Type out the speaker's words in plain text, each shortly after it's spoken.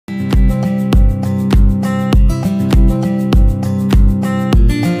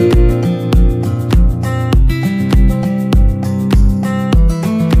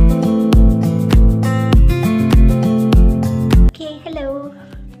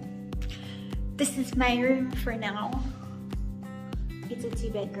this is my room for now. It's a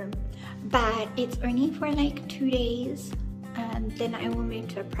 2-bedroom, but it's only for like 2 days, and then I will move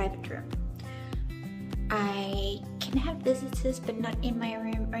to a private room. I can have visitors, but not in my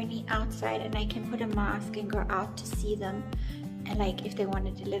room, only outside, and I can put a mask and go out to see them. And like if they want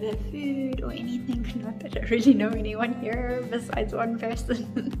to deliver food or anything, not that I really know anyone here besides one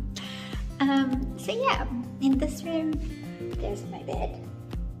person. So yeah, in this room, there's my bed,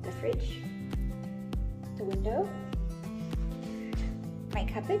 the fridge, the window, my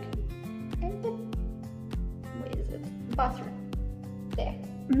cupboard, and the, where is it? Bathroom. There.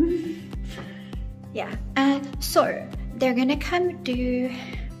 Yeah. So they're gonna come do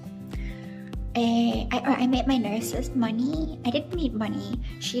I met my nurses, Money. I didn't meet Money.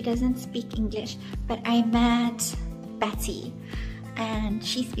 She doesn't speak English, but I met Betty, and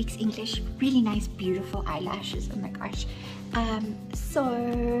she speaks English. Really nice, beautiful eyelashes. Oh my gosh.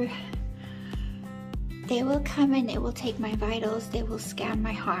 So they will come and they will take my vitals. They will scan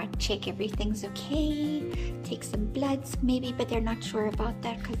my heart, check everything's okay, take some bloods maybe, but they're not sure about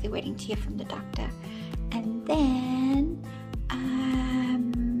that because they're waiting to hear from the doctor. And then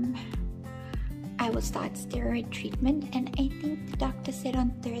I will start steroid treatment, and I think the doctor said on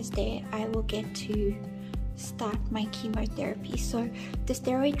Thursday I will get to start my chemotherapy. So the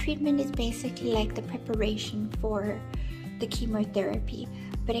steroid treatment is basically like the preparation for the chemotherapy,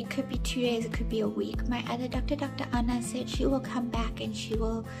 but it could be 2 days, it could be a week. My other doctor, Dr. Anna, said she will come back and she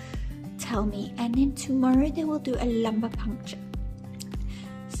will tell me, and then tomorrow they will do a lumbar puncture.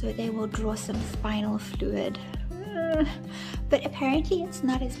 So they will draw some spinal fluid. But apparently it's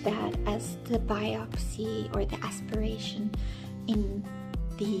not as bad as the biopsy or the aspiration in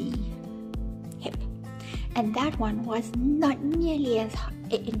the hip. And that one was not nearly as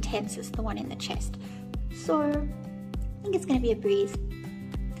intense as the one in the chest. So I think it's gonna be a breeze.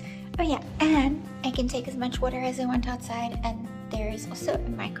 Oh yeah, and I can take as much water as I want outside, and there is also a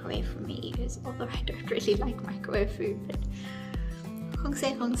microwave for me to use, although I don't really like microwave food, but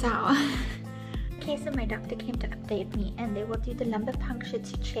Okay, so my doctor came to update me, and they will do the lumbar puncture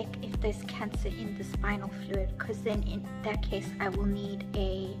to check if there's cancer in the spinal fluid, because then in that case I will need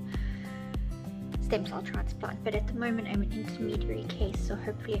a stem cell transplant. But at the moment I'm an intermediary case, so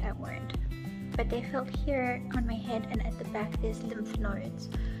hopefully I won't. But they felt here on my head and at the back there's lymph nodes,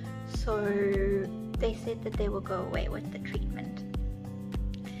 so they said that they will go away with the treatment.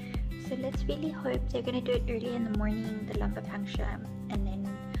 So let's really hope they're going to do it early in the morning, the lumbar puncture, and then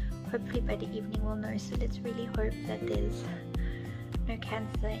hopefully by the evening we'll know. So let's really hope that there's no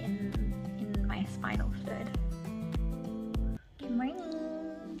cancer in my spinal fluid. Good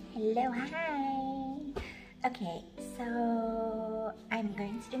morning. Hello, hi. Okay, so I'm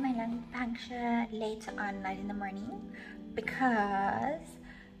going to do my lung puncture later on, not in the morning, because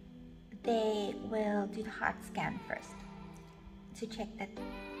they will do the heart scan first to check that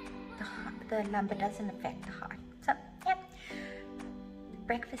the lumbar doesn't affect the heart. So yeah,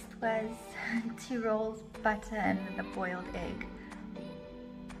 breakfast was 2 rolls, butter, and a boiled egg.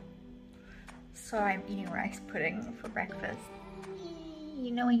 So I'm eating rice pudding for breakfast.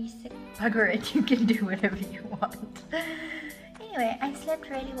 You know, when you say bugger it, you can do whatever you want. Anyway, I slept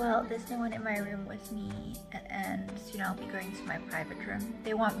really well. There's no one in my room with me, and soon I'll be going to my private room.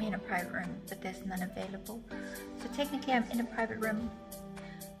 They want me in a private room, but there's none available. So technically I'm in a private room,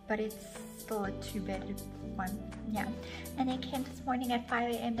 but it's still a 2-bed one. Yeah. And they came this morning at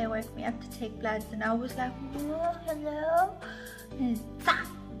 5 AM. They woke me up to take bloods, and I was like, whoa, hello? And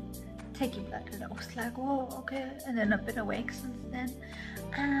take your blood, and I was like, whoa, okay. And then I've been awake since then.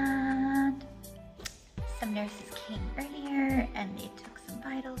 And some nurses came earlier and they took some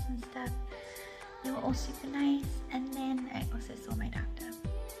vitals and stuff. They were all super nice. And then I also saw my doctor.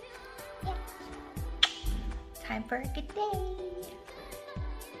 Yeah. Time for a good day.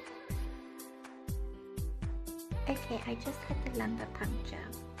 Okay, I just had the lumbar puncture.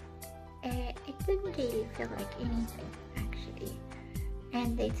 It didn't really feel like anything, actually.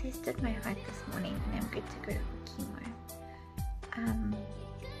 And they tested my heart this morning, and I'm good to go for chemo.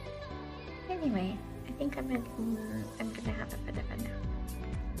 Anyway, I think I'm gonna have a bit of a nap.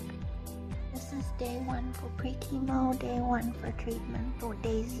 This is day 1 for pre-chemo, day 1 for treatment, or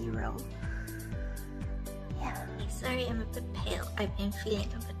day 0. Yeah. Sorry, I'm a bit pale. I've been feeling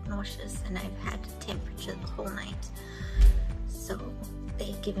a bit nauseous, and I've had temperature the whole night. So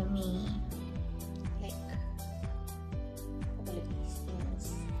they've given me like all of these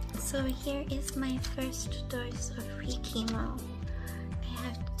things. So here is my first dose of pre-chemo. I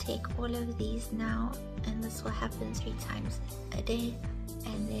have to take all of these now, and this will happen 3 times a day,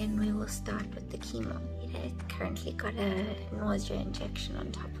 and then we will start with the chemo. It currently got a nausea injection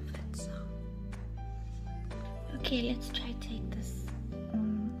on top of it, so Okay, let's try take this,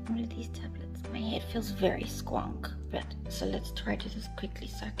 one of these tablets. My head feels very squonk, but so let's try to do this quickly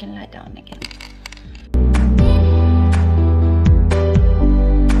so I can lie down again.